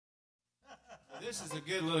This is a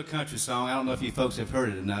good little country song. I don't know if you folks have heard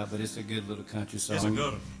it or not, but it's a good little country song. It's a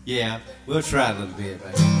good one. Yeah, we'll try it a little bit.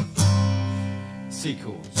 Right? C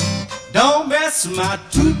chords. Don't mess with my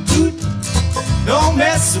toot toot. Don't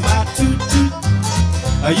mess with my toot toot.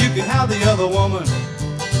 You can have the other woman.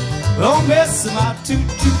 Don't mess with my toot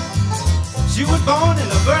toot. She was born in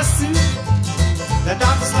a versuit. The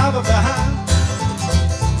doctor slapped her behind.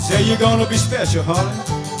 Say you're gonna be special, honey.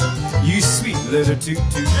 You sweet little toot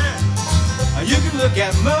toot. You can look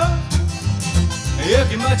at mud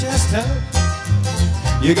if you're much as tough.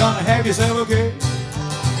 You're gonna have yourself a cake.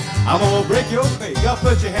 I'm gonna break your face. Y'all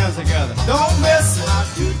put your hands together. Don't mess with my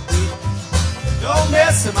toot toot. Don't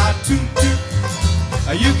mess with my toot toot.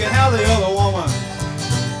 You can have the other woman.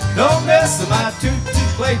 Don't mess with my toot toot.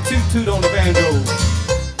 Play toot toot on the banjo.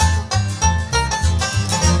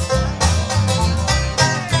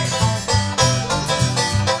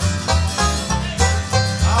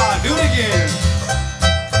 Do it again.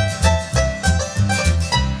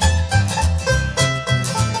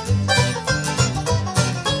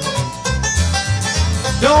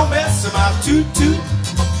 Don't mess with my toot toot.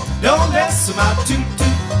 Don't mess with my toot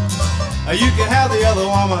toot. You can have the other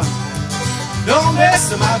woman. Don't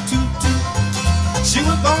mess with my toot toot. She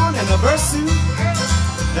was born in a versuit.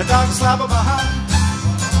 The doctor slapped her behind.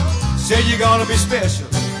 Said you're gonna be special.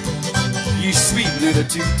 You sweet little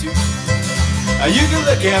toot toot. You can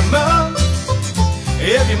look at mom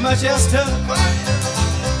if you're much as tough.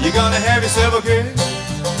 You're gonna have yourself a kid.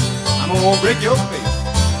 I'm gonna break your face.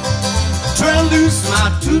 Turn loose my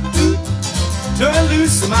toot toot. Turn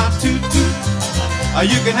loose my toot toot.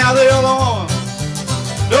 You can have the other one.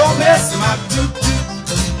 Don't mess with my toot toot.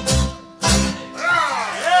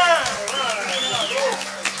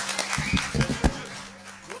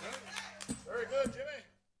 Very good, Jimmy.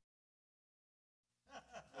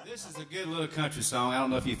 This is a good little country song. I don't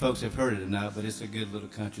know if you folks have heard it or not, but it's a good little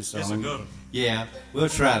country song. It's a good one. Yeah, we'll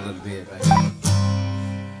try it a little bit. Right?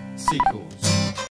 C chords.